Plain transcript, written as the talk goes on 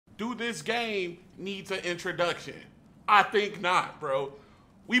do this game needs an introduction? I think not, bro.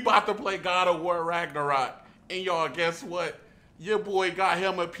 We about to play God of War Ragnarok, and y'all, guess what? Your boy got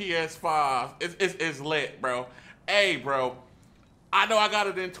him a PS5. It's lit, bro. Hey, bro, I know I got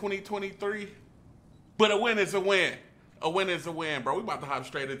it in 2023, but a win is a win. A win is a win, bro. We about to hop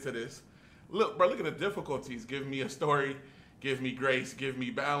straight into this. Look, bro, look at the difficulties. Give me a story. Give me grace. Give me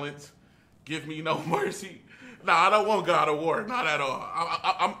balance. Give me no mercy. Nah, I don't want God of War. Not at all.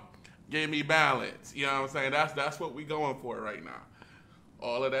 I'm give me balance. You know what I'm saying? That's what we going for right now.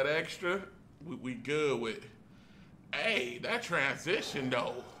 All of that extra, we good with. Hey, that transition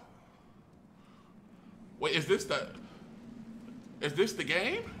though. Wait, is this the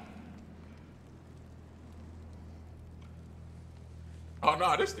game? Oh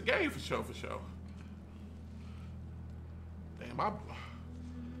no, this the game for sure, for sure. Damn,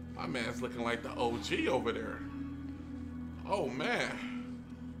 my man's looking like the OG over there. Oh man.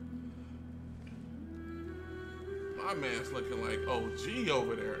 My man's looking like OG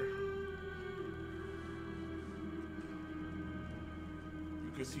over there.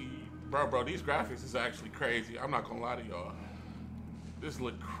 You can see, bro, these graphics is actually crazy. I'm not gonna lie to y'all. This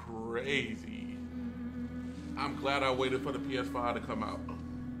look crazy. I'm glad I waited for the PS5 to come out.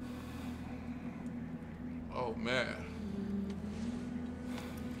 Oh man.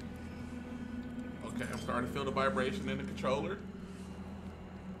 Okay, I'm starting to feel the vibration in the controller.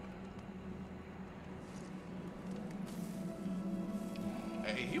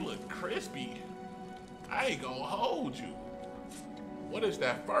 Hey, he look crispy. I ain't gonna hold you. What is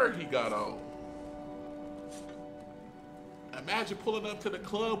that fur he got on? Imagine pulling up to the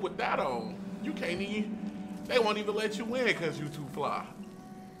club with that on. You can't even, they won't even let you in because you too fly.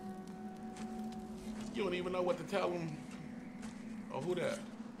 You don't even know what to tell them. Oh, who that?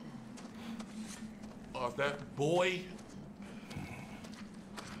 Oh, is that boy?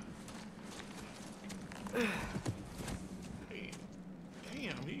 Hey,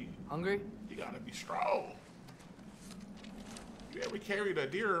 damn, he hungry? He gotta be strong. You ever carried a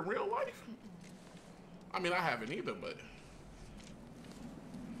deer in real life? I mean, I haven't either, but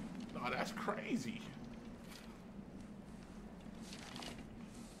no, that's crazy.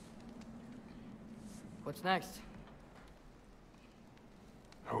 What's next?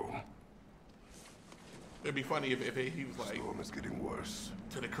 Home. It'd be funny if he was like, Storm is getting worse.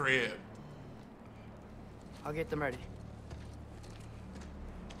 To the crib. I'll get them ready.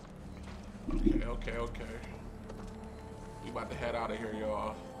 Okay. We about to head out of here,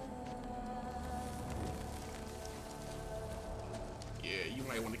 y'all. Yeah, you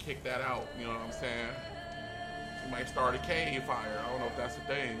might want to kick that out, you know what I'm saying? You might start a cave fire. I don't know if that's a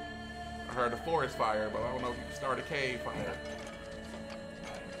thing. I heard a forest fire, but I don't know if you can start a cave fire.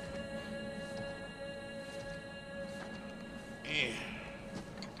 Yeah.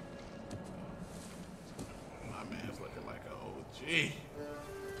 My man's looking like an OG.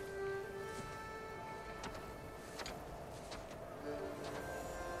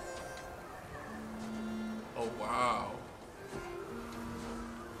 Oh, wow.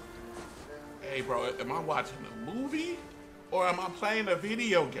 Hey, bro, am I watching a movie or am I playing a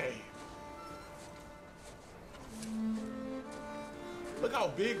video game? Look how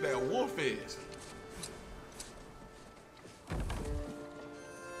big that wolf is.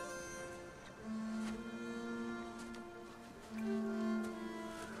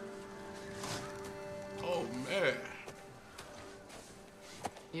 Oh, man.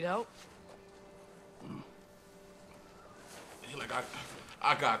 Need help? He like,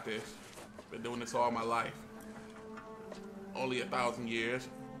 I got this. Been doing this all my life. Only 1,000 years.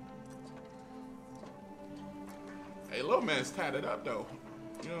 Hey, little man's tatted up though.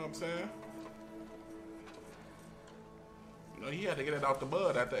 You know what I'm saying? You know, he had to get it out the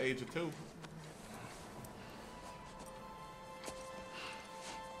mud at the age of 2.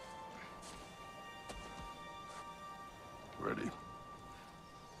 Ready?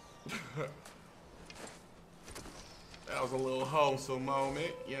 That was a little wholesome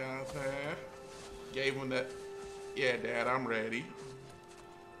moment, you know what I'm saying? Gave him that, yeah, Dad, I'm ready.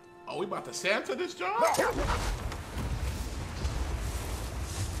 Oh, we about to Santa this job?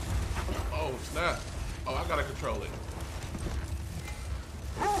 Oh, snap. Oh, I gotta control it.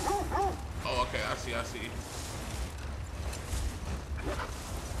 Oh, okay, I see.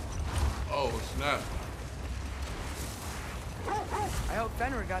 Oh, snap. I hope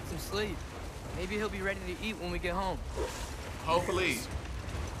Fenrir got some sleep. Maybe he'll be ready to eat when we get home. Hopefully.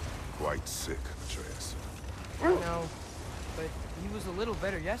 Quite sick, Atreus. No, but he was a little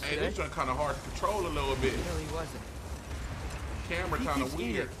better yesterday. Hey, this joint kind of hard to control a little bit. No, he wasn't. Camera He kind of keeps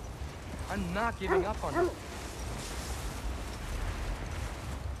weird. eating. I'm not giving up on him.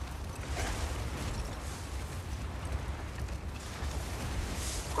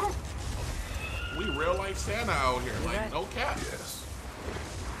 like Santa out here, like that? no cap. Yes.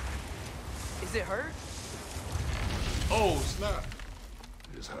 Is it her? Oh snap!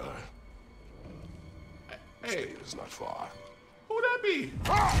 It is her. Hey, It is not far. who that be?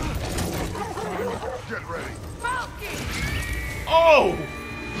 Get ready. Oh!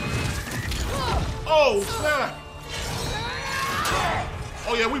 Oh snap!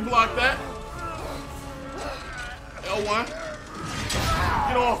 Oh yeah, we blocked that. L1.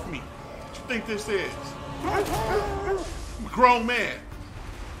 Get off me. What you think this is? I'm a grown man.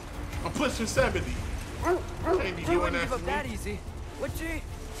 I'm pushing 70. Can't be She doing wouldn't that give to up that me. easy. Would she?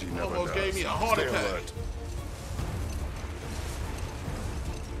 She never Almost does. gave me a heart Stay attack. alert.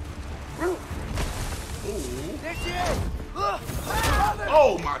 Ooh. There she is!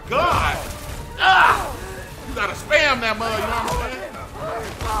 Oh my God! Ah! You gotta spam that mother, you know what I'm saying?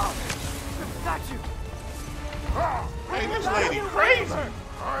 Got you! Hey, this lady crazy.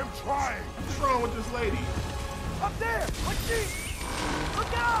 I'm trying. What's wrong with this lady? Up there! What's she?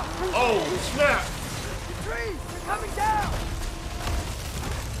 Look out! Oh, snap. The trees! They're coming down!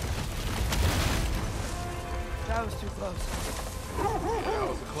 That was too close. That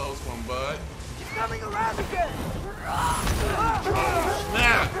was a close one, bud. She's coming around again!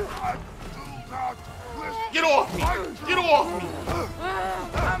 Snap. Get off me. Get off me.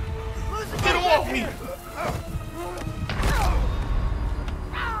 I'm losing Get my off grip me. here.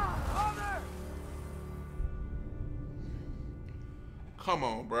 Father! Come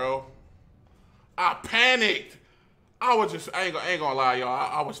on, bro. I panicked. I ain't gonna lie, y'all.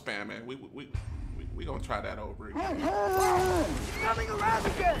 I was spamming. We gonna try that over again. She's coming around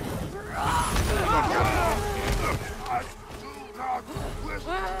again!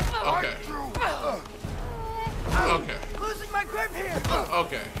 Okay. Okay. Losing my grip here!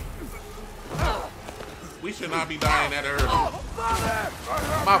 Okay. We should not be dying that early.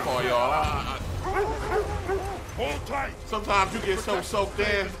 Father! My fault, y'all. Hold tight. Sometimes you get so soaked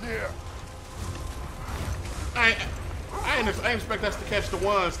in. Near. I ain't expect us to catch the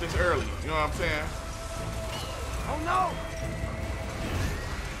ones this early. You know what I'm saying? Oh no!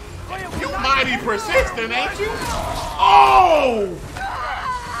 You mighty persistent, ain't you? Oh!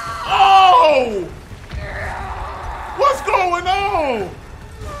 Oh! What's going on?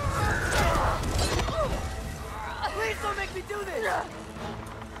 Please don't make me do this!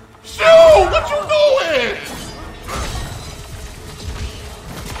 Shoot! What you doing?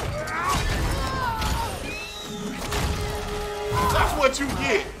 That's what you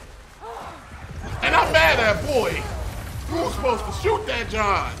get. And I'm mad at boy. You were supposed to shoot that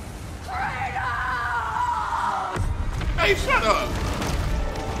John. Hey, shut up.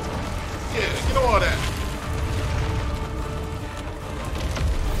 Yeah, get all that.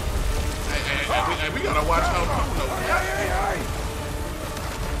 Hey, we gotta watch out too, though.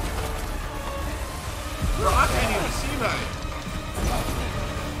 Bro, I can't even see nothing.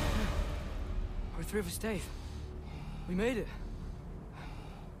 We're through for Stave. We made it.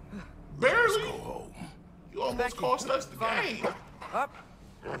 Barely. Go home. You almost cost us the game. Up.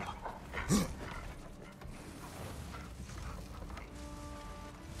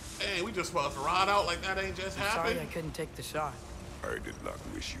 Hey, we just supposed to ride out like that ain't just Sorry happened? I couldn't take the shot. I did not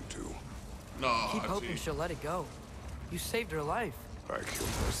wish you to. No, Keep hoping gee. she'll let it go. You saved her life. I killed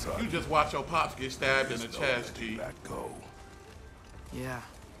her son. You just watch your pops get stabbed in the There's no chest, letting G. that go. Yeah.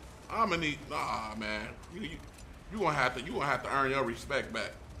 I'ma need, nah, man. You gonna have to earn your respect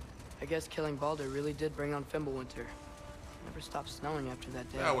back. I guess killing Balder really did bring on Fimbulwinter. Never stopped snowing after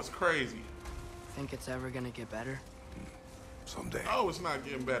that day. That was crazy. Think it's ever gonna get better? Someday. Oh, it's not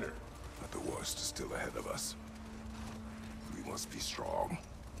getting better. But the worst is still ahead of us. We must be strong.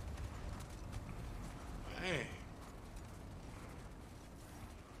 Dang.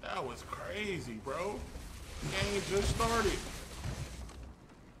 That was crazy, bro. Game just started.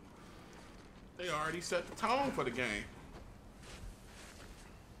 They already set the tone for the game.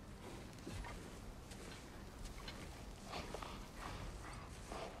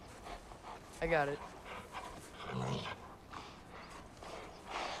 I got it.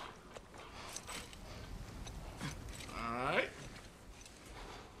 Alright.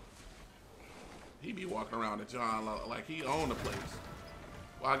 He be walking around the John like he own the place.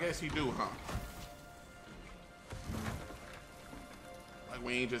 Well, I guess he do, huh? Like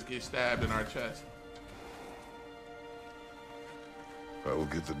we ain't just get stabbed in our chest. I will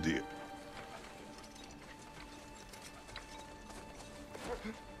get the deer.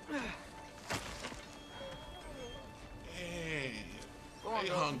 They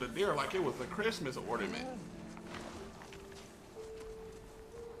hung the deer like it was a Christmas ornament.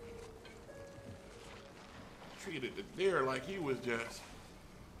 Treated the deer like he was just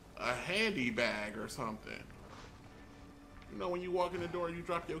a handy bag or something. You know when you walk in the door, you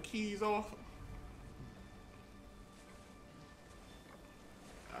drop your keys off?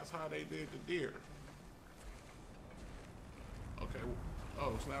 That's how they did the deer. Okay.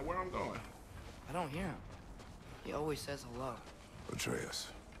 Oh, it's not where I'm going. I don't hear him. He always says hello. Atreus.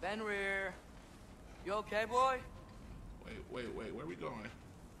 Fenrir. You okay, boy? Wait. Where are we going?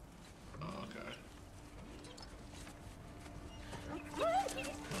 Oh, okay.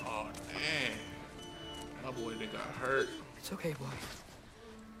 Oh, dang. My boy, they got hurt. It's okay, boy.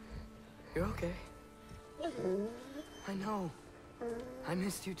 You're okay. I know. I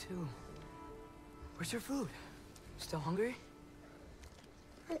missed you too. Where's your food? Still hungry?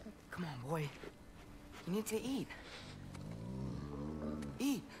 Come on, boy. You need to eat.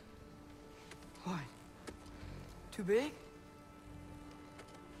 Eat. Why? Too big?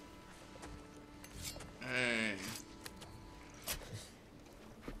 Dang.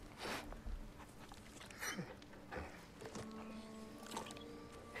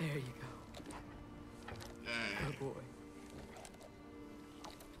 There you go. Dang. Good boy.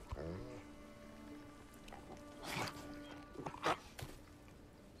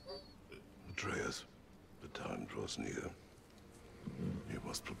 Atreus, the time draws near. You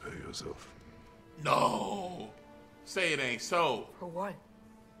must prepare yourself. No. Say it ain't so. For what?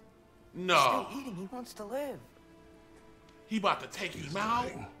 No. Stay eating. He wants to live. He about to take him out?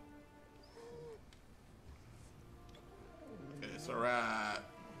 Dying. It's alright.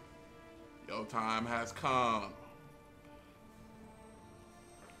 Your time has come.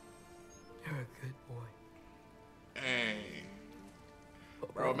 You're a good boy. Dang.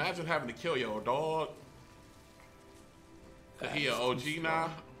 Bro, imagine having to kill your dog. He an OG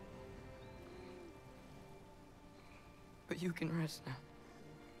now. But you can rest now.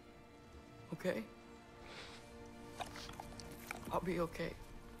 Okay? I'll be okay.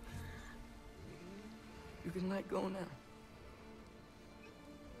 You can let go now.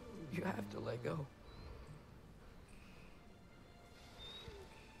 You have to let go.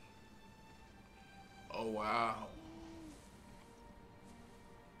 Oh, wow.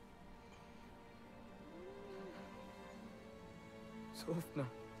 Sofna.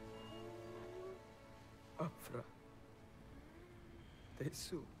 Afra.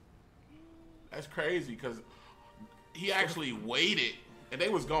 Desu. That's crazy because he actually waited and they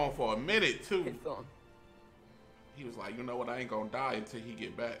was gone for a minute too. Ethon. He was like, you know what, I ain't gonna die until he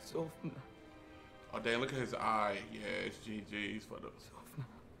get back. Sofna. Oh damn, look at his eye. Yeah, it's GG's for the Sofna.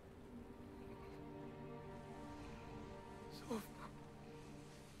 Sofna.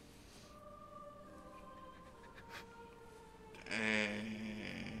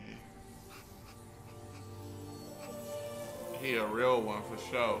 Dang. He a real one for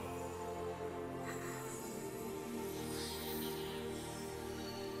sure.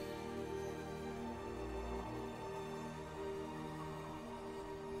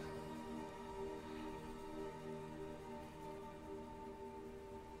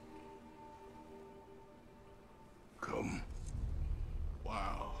 Come,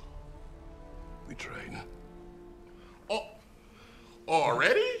 Wow. we train. Oh,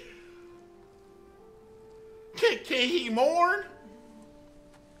 already? Can he mourn?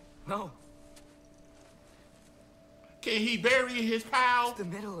 No. Can he bury his pal? It's the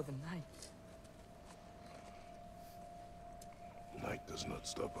middle of the night. Night does not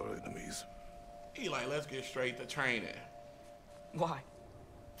stop our enemies. He like, let's get straight to training. Why?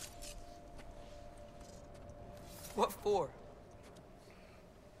 What for?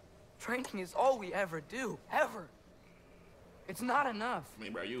 Training is all we ever do. Ever. It's not enough. I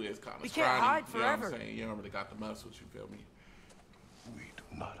mean, bro, you is kind of We scrawny. can't hide You know what forever. I'm saying? You don't really got the muscles, you feel me? We do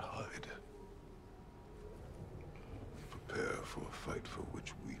not hide. We prepare for a fight for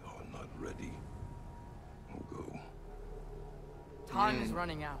which we are not ready. We'll go. Time is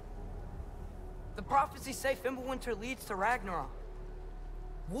running out. The prophecies say Fimbulwinter leads to Ragnarok.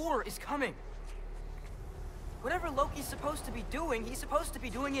 War is coming. Whatever Loki's supposed to be doing, he's supposed to be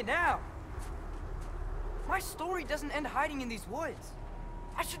doing it now. My story doesn't end hiding in these woods.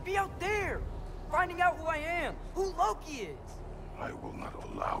 I should be out there, finding out who I am, who Loki is. I will not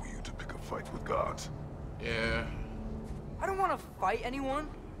allow you to pick a fight with gods. Yeah. I don't want to fight anyone.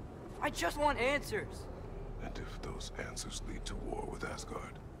 I just want answers. And if those answers lead to war with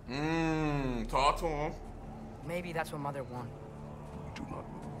Asgard, Talk to him. Maybe that's what Mother wanted. we do not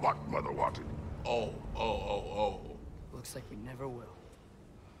know what Mother wanted. Oh. Looks like we never will.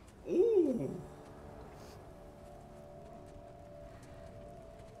 Ooh.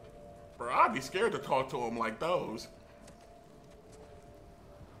 Bro, I'd be scared to talk to him like those.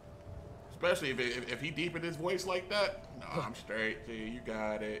 Especially if he deepened his voice like that. No, I'm straight. G, you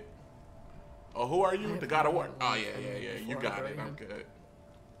got it. Oh, who are you? The God of War. Oh, yeah. You got it. I'm good.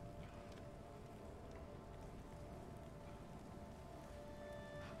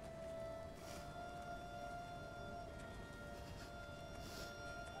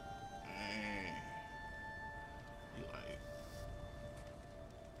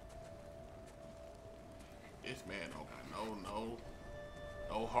 This man don't got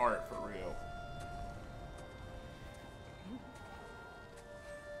no heart for real.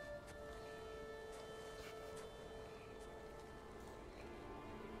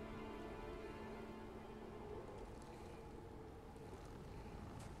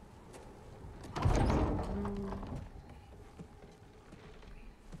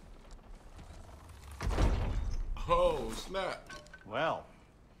 Oh, snap. Well,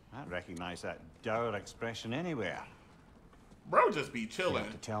 I recognize that dour expression anywhere. Bro just be You chilling.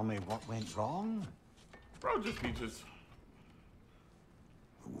 have to tell me what went wrong? Bro just be just...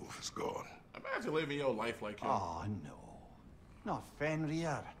 The wolf is gone. Imagine living your life like him. Oh, no. Not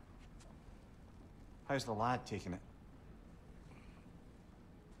Fenrir. How's the lad taking it?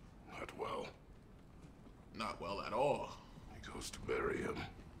 Not well. Not well at all. He goes to bury him.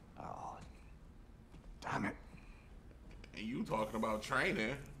 Oh, damn it. And you talking about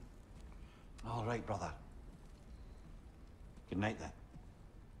training. All right, brother. Good night, then.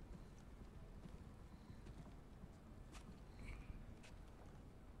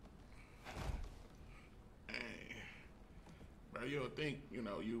 Hey, bro, you'll think, you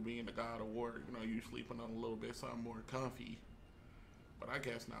know, you being the God of War, you know, you sleeping on a little bit something more comfy. But I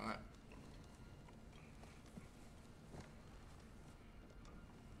guess not.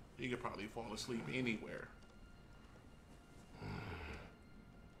 You could probably fall asleep anywhere.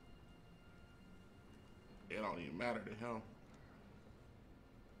 It don't even matter to him.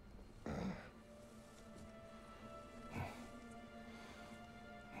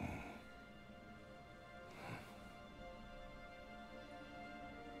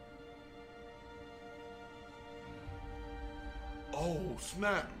 Oh,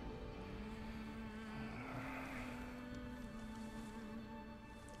 snap.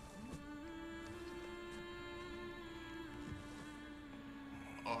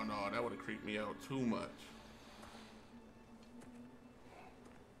 Oh no, that would have creeped me out too much.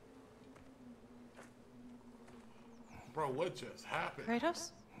 Bro, what just happened? Kratos?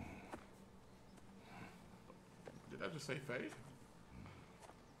 Did I just say Faith?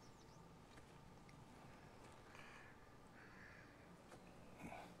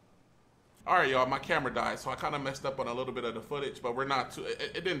 All right, y'all, my camera died, so I kind of messed up on a little bit of the footage, but we're not too,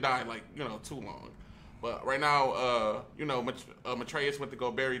 it didn't die like, you know, too long. But right now, you know, Matreus went to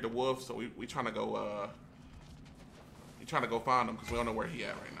go bury the wolf, so we trying to go, find him because we don't know where he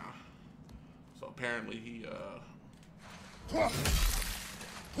at right now. So apparently he, You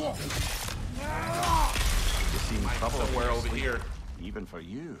seem might be trouble somewhere over sleep, here. even for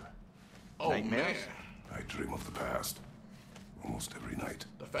you. Oh, Nightmares? man. I dream of the past. Almost every night.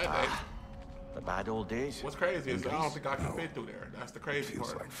 The fat day. The bad old days. What's crazy is I don't think I can No. fit through there. That's the It crazy feels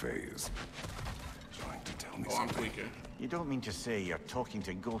part. like Faye is trying to tell me Oh, I'm something. tweaking. You don't mean to say you're talking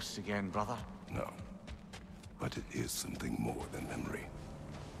to ghosts again, brother? No. But it is something more than memory.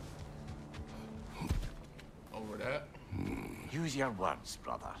 Over that. Use your words,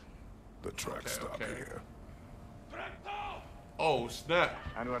 brother. The tracks stop okay. here. Oh, snap.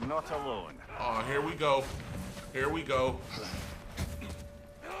 And we're not alone. Oh, here we go. Here we go.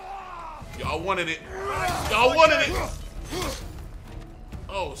 Y'all wanted it. Y'all wanted it.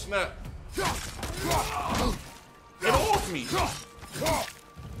 Oh, snap. Get off me.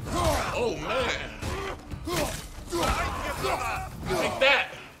 Oh, man. Take that.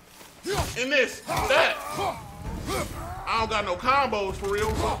 And this. That. I don't got no combos for real.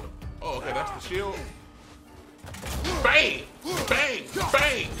 Oh, okay, that's the shield. Bang! Bang!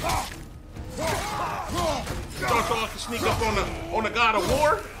 Bang! Thought y'all could sneak up on the God of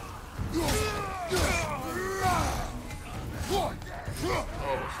War?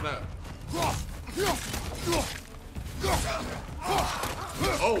 Oh, snap.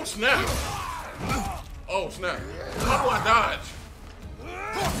 Oh, snap. Oh, snap. How do I dodge?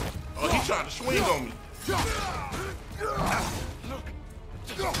 Oh, he tried to swing on me.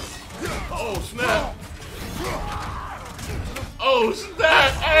 Oh, snap. Oh,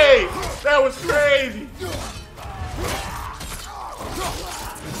 snap. Hey, that was crazy.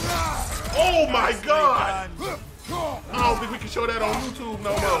 Oh, my God. I don't think we can show that on YouTube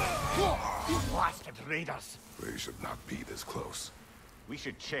no more. Blasted raiders. Faye should not be this close. We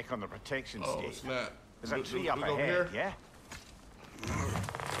should check on the protection Oh, stage. snap. There's a We tree up go ahead, here? yeah?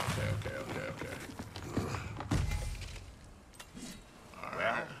 Okay.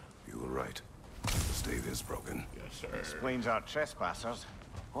 is broken. Yes, sir. Explains our trespassers.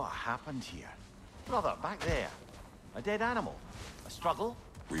 What happened here? Brother, back there. A dead animal. A struggle?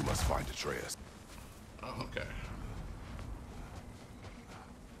 We must find Atreus. Oh, okay.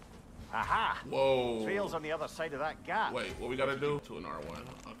 Aha! Whoa. Trail's on the other side of that gap. Wait, what we gotta do? To an R1.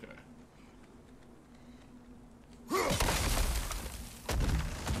 Okay.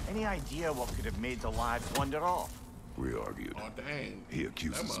 Any idea what could have made the lad wander off? We argued. Oh, dang. He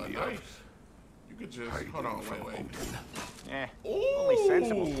accuses That me nice. of You could just... hiding Hold on, from wait. Odin. Only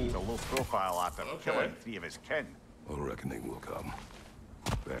sensible keeps a low profile after Okay. killing 3 of his kin. A reckoning will come.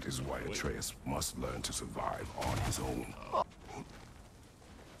 That is why Atreus must learn to survive on his own. Okay.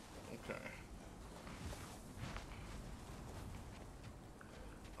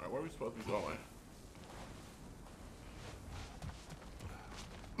 Alright, where are we supposed to be going?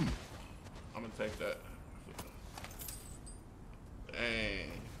 I'm gonna take that. Dang.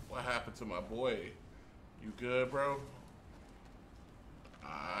 What happened to my boy? You good, bro?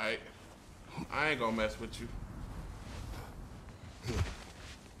 Alright. I ain't gonna mess with you.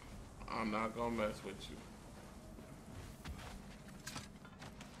 I'm not gonna mess with you.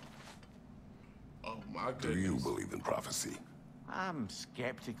 Oh my goodness. Do you believe in prophecy? I'm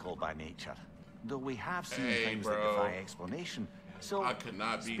skeptical by nature, though we have seen Hey, things bro. that defy explanation. So, I could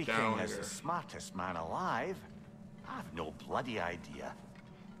not be speaking down as here. the smartest man alive, I've no bloody idea.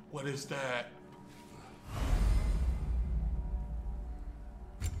 What is that?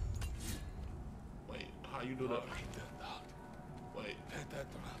 Wait, how you do that? Wait.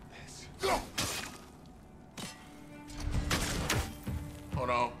 Hold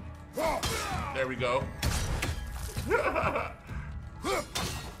on. There we go.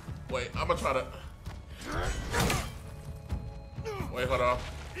 Wait, I'm gonna try to... Wait, hold on.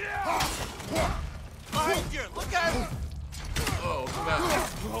 Behind you! Look out! Oh, snap.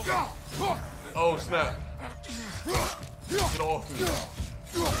 Oh, snap. Get off me.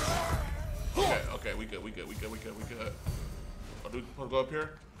 Okay, we good. Oh, do we supposed to go up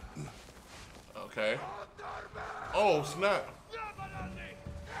here? Okay. Oh, snap.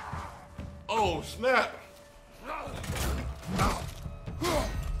 Oh, snap.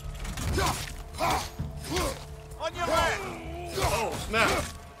 On your left! Oh, snap.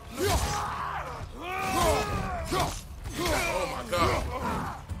 Oh, my God.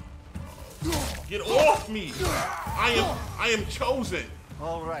 Get off me. I am chosen.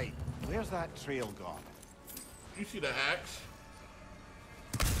 All right, where's that trail gone? You see the axe?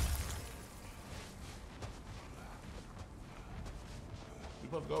 We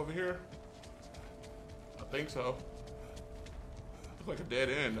supposed to go over here? I think so. Looks like a dead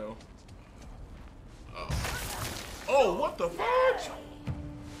end, though. Oh, what the fudge?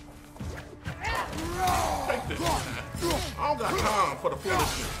 Take this. I don't got time for the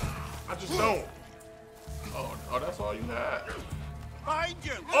foolishness. I just don't. Oh, that's all you had? Behind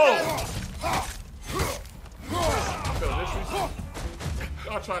you! Oh! I feel disrespect.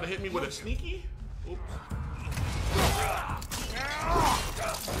 Y'all trying to hit me with a sneaky? Oops.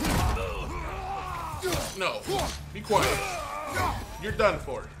 No. Be quiet. You're done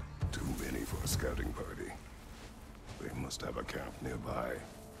for. Too many for a scouting party. They must have a camp nearby.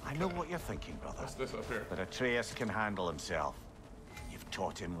 I know what you're thinking, brother. What's this up here? But Atreus can handle himself. You've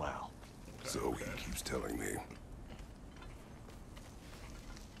taught him well. So he keeps telling me.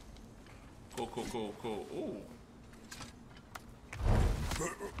 Cool. Ooh.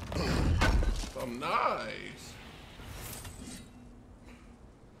 Some nice.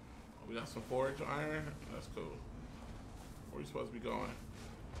 Oh, we got some forage iron. That's cool. Where are we supposed to be going?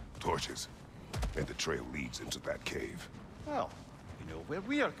 Torches. And the trail leads into that cave. Well, we know where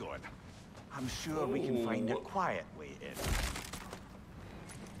we are going. I'm sure we can find a quiet way in.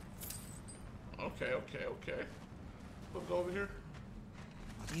 Okay. Let's go over here.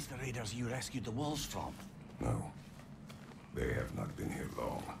 Are these the raiders you rescued the wolves from? No. They have not been here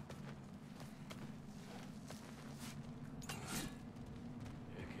long.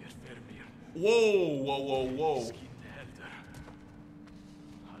 Whoa.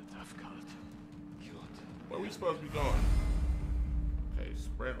 Where are we supposed to be going? Okay,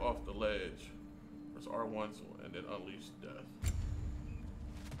 sprint off the ledge. Press R1 and then unleash death.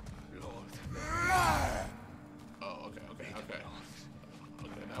 Oh, okay. Okay,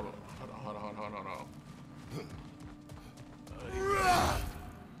 now hold on.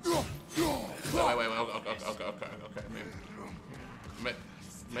 Okay.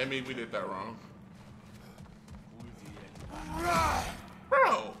 Maybe we did that wrong.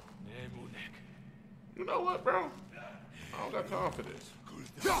 Bro! You know what, bro? I don't got time for this.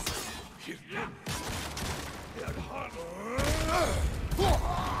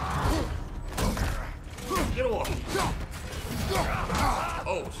 Get off me.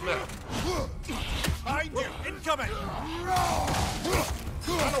 Oh, snap. Behind you! Incoming!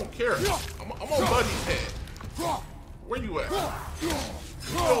 I don't care. I'm on Buddy's head. Where you at? Get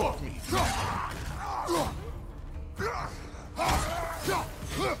off me.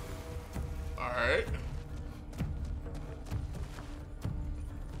 Alright.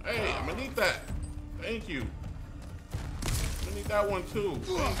 Hey, I'm gonna need that. Thank you. I'm gonna need that one too.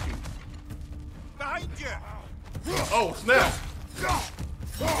 Thank you. Behind you! Oh, snap.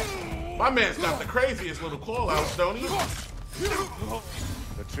 My man's got the craziest little call-outs, don't he?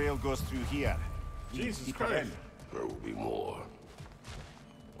 The trail goes through here. Jesus Christ. There will be more.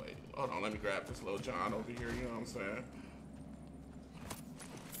 Wait, hold on. Let me grab this little John over here. You know what I'm saying?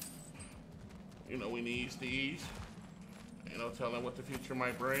 You know, we need these. You know, telling what the future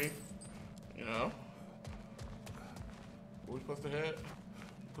might bring. You know? Where we supposed to head?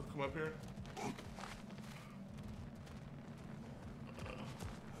 Supposed to come up here?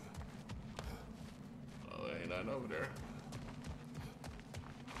 Oh, there ain't nothing over there.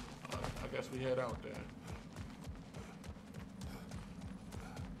 I guess we head out then.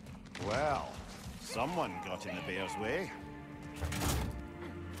 Well, someone got in the bear's way.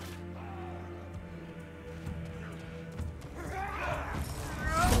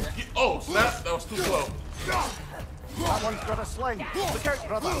 Oh, snap! That was too slow. That one's got a sling. Look out,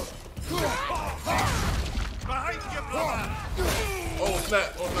 brother. Behind you, brother. Oh,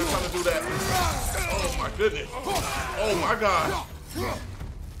 snap! Oh, I'm not trying to do that. Oh my goodness! Oh my God!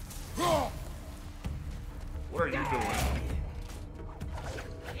 What are you doing?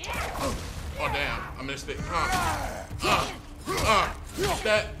 Oh damn! I missed it.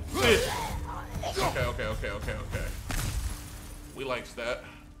 That fish. Okay. We likes that.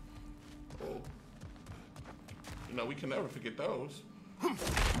 Oh. You know, we can never forget those.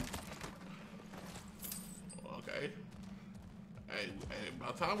 Okay. Hey, by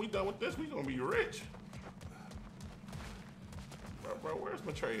the time we done with this, we gonna be rich. Bro, where's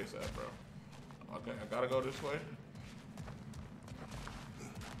Matreus at, bro? Okay, I gotta go this way.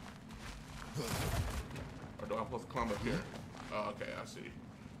 Or do I supposed to climb up here? Oh, okay, I see.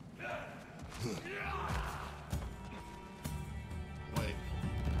 Wait.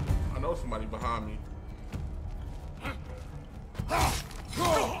 I know somebody behind me.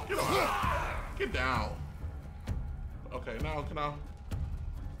 Get on. Get down. Okay, now can I?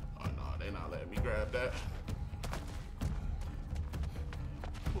 Oh no, they not letting me grab that.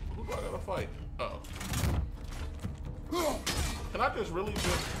 Who do I gotta fight? Uh oh. Can I just really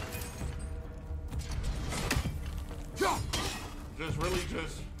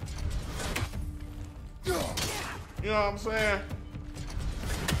you know what I'm saying?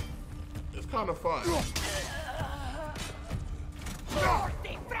 It's kind of fun. You know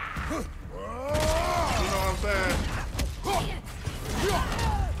what I'm saying?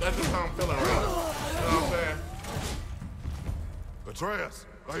 That's just how I'm feeling right now. You know what I'm saying? Atreus,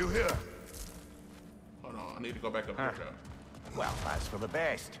 are you here? Hold on, I need to go back up here. Well, that's for the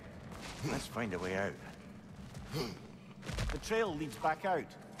best. Let's find a way out. The trail leads back out.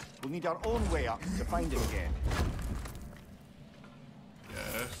 We'll need our own way up to find it again.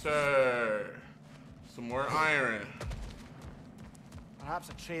 Yes, sir. Some more iron. Perhaps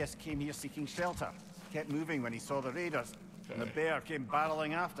Atreus came here seeking shelter. Kept moving when he saw the raiders. And the bear came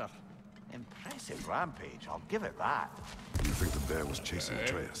barreling after. Impressive rampage, I'll give it that. You think the bear was chasing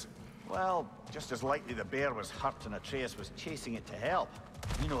Atreus? Well, just as likely the bear was hurt and Atreus was chasing it to help.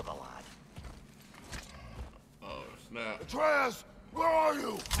 You know the lad. Oh, snap. Atreus, where are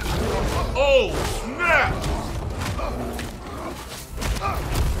you? Oh, snap!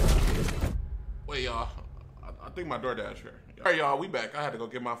 Wait, y'all. I think my DoorDash here. All right, y'all, we back. I had to go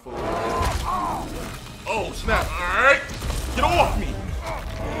get my food. Oh, snap. All right. Get off me.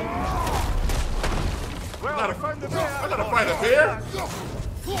 Well, I gotta fight a bear?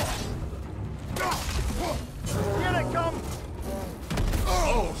 Here it comes!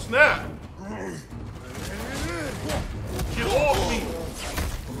 Oh, snap. Get off me.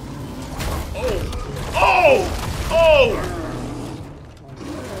 Oh. Oh! Oh!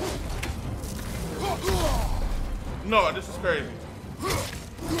 No, this is crazy.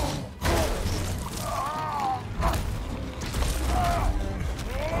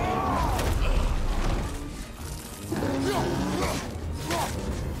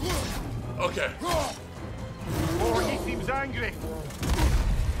 Okay. Oh, he seems angry.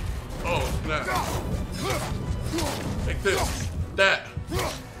 Oh, snap. Take this. That.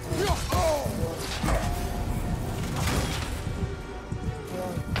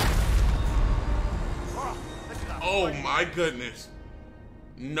 Oh my goodness.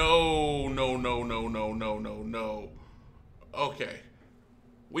 No, no, no, no, no, no, no, no. Okay.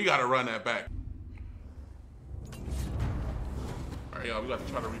 We gotta run that back. Alright, y'all, we got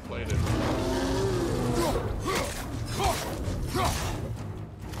to try to replay this.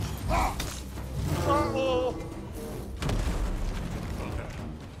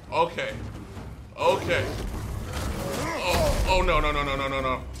 Okay. Okay. Oh no, no, no, no, no, no,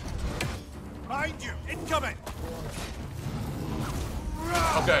 no. Behind you! Incoming!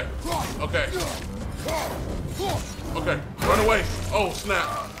 Okay. Okay. Okay. Run away. Oh, snap.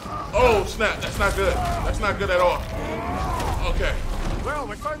 Oh, snap. That's not good. That's not good at all. Okay. Well,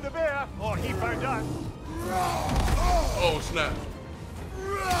 we found the bear, or he found us. Oh, snap.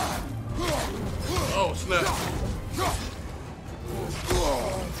 Oh, snap.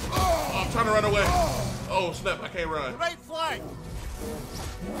 Oh, I'm trying to run away. Oh, snap. I can't run. Right flank!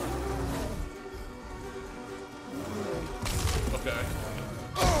 Okay.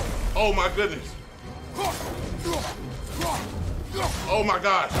 Oh, my goodness. Oh, my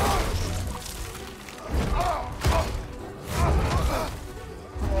gosh.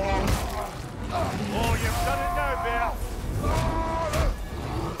 Oh, you've done it now, bear!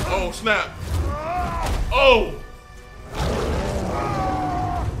 Oh, snap. Oh!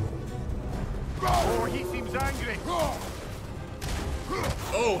 Oh, he seems angry!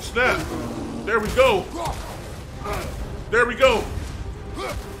 Oh, snap. There we go. There we go.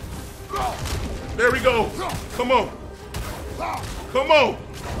 There we go. Come on. Come on.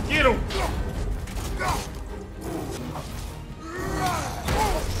 Get him.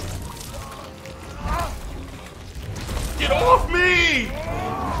 Get off me!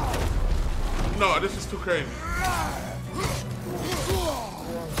 No, this is too crazy.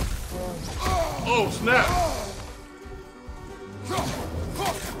 Oh, snap.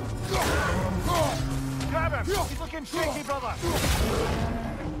 Grab him! He's looking shaky, brother!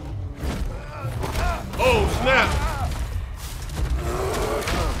 Oh, snap.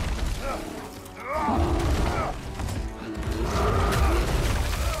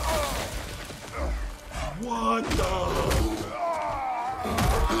 What the?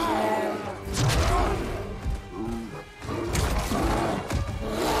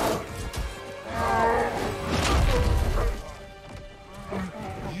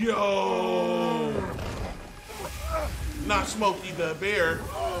 Yo! Not Smokey the Bear.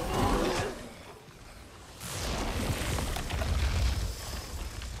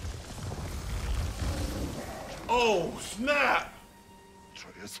 Oh, snap!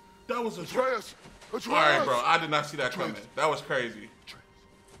 Atreus. That was a... Atreus. Atreus. All right, bro. I did not see that coming. That was crazy.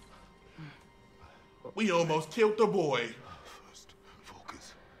 We almost killed the boy. First,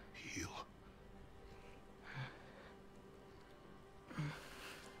 focus. Heal.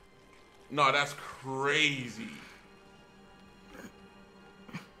 No, that's crazy.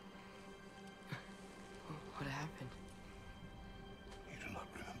 What happened? You do not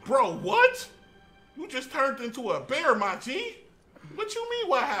remember. Bro, what? You just turned into a bear, my G. What you mean,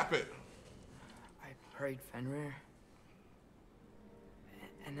 what happened? I prayed Fenrir.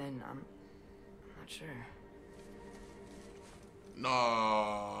 And then I'm not sure.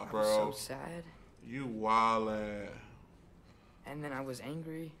 Nah, I bro. was so sad. You wildin'. And then I was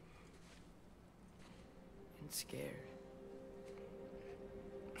angry. And scared.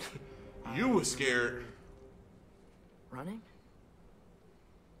 You was scared. Running?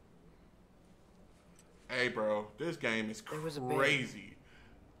 Hey, bro. This game is There was a bear. crazy.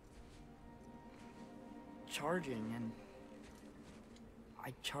 Charging, and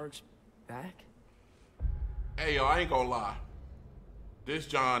I charged back? Hey, yo, I ain't gonna lie. This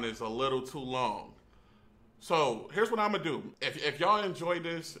John is a little too long. So here's what I'm gonna do. If y'all enjoy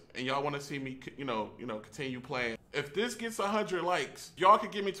this and y'all want to see me, continue playing. If this gets 100 likes, y'all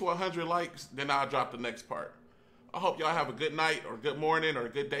can get me to 100 likes, then I'll drop the next part. I hope y'all have a good night or good morning or a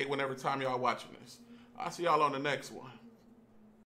good day whenever time y'all watching this. I'll see y'all on the next one.